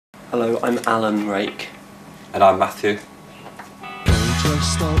Hello, I'm Alan Rake. And I'm Matthew.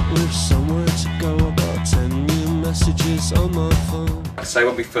 So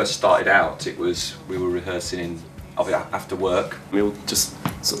when we first started out, we were rehearsing after work. We all just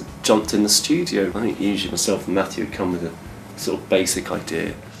sort of jumped in the studio. I think usually myself and Matthew would come with a sort of basic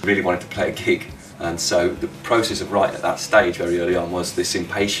idea. Really wanted to play a gig, and so the process of writing at that stage very early on was this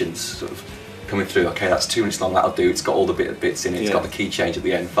impatience sort of coming through. Okay, that's 2 minutes long, that'll do. It's got all the bits in it. It's got the key change at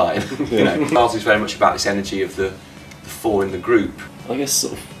the end. Fine. You know, ours is very much about this energy of the four in the group. I guess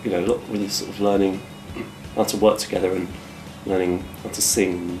sort of really sort of learning how to work together and learning how to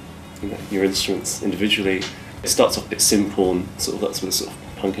sing, your instruments individually. It starts off a bit simple, and sort of that's where the sort of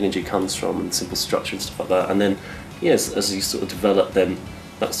punk energy comes from, and simple structure and stuff like that. And then, yes, as you sort of develop, then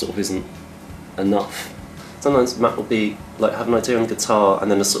that sort of isn't enough. Sometimes Matt will be like have an idea on guitar, and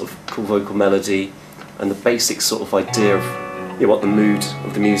then a sort of cool vocal melody, and the basic sort of idea of what the mood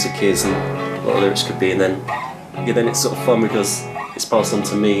of the music is and what the lyrics could be, and then it's sort of fun because it's passed on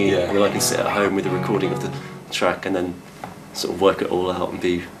to me, and then I can sit at home with a recording of the track and then sort of work it all out and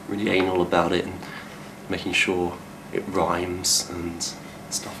be really anal about it and making sure it rhymes and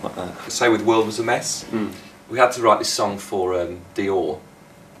stuff like that. So with World Was a Mess, we had to write this song for Dior.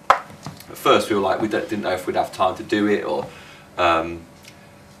 At first we were like, we didn't know if we'd have time to do it, or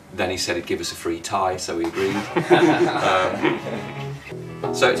then he said he'd give us a free tie, so we agreed.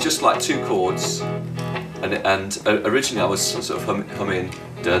 So it's just like 2 chords, and originally I was sort of humming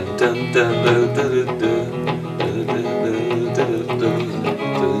dun dun dun dun dun dun,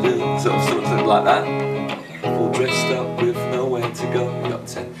 sort of something like that. All dressed up with nowhere to go. We got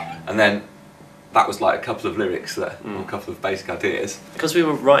 10, and then that was like a couple of lyrics there, a couple of basic ideas. Because we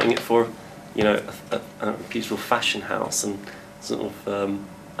were writing it for, a beautiful fashion house, and sort of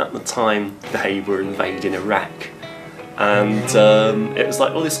at the time they were invading Iraq, and it was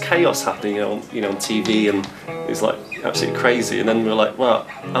like all this chaos happening on TV, and it was like absolutely crazy. And then we were like, well,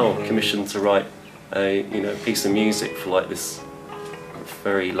 commissioned to write a piece of music for like this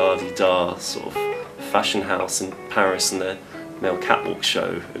very la-di-da sort of fashion house in Paris and their male catwalk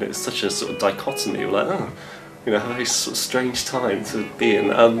show, and it was such a sort of dichotomy. We're like, a very sort of strange time to be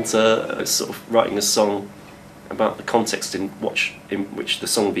in, and sort of writing a song about the context in which the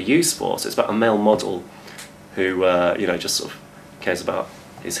song would be used for. So it's about a male model who just sort of cares about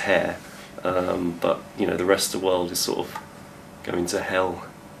his hair, but the rest of the world is sort of going to hell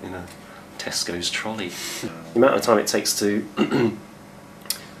in a Tesco's trolley. The amount of time it takes to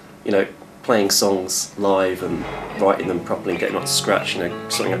playing songs live and writing them properly and getting them up to scratch,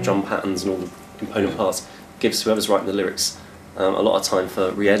 sorting out drum patterns and all the component parts, gives whoever's writing the lyrics a lot of time for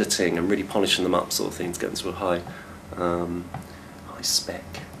re-editing and really polishing them up, sort of thing, to get them to a high spec.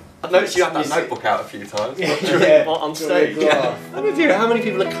 I noticed you had that notebook out a few times. What, on stage? Yeah. How many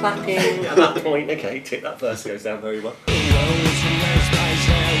people are clapping at that point? Okay, tick, that verse goes down very well.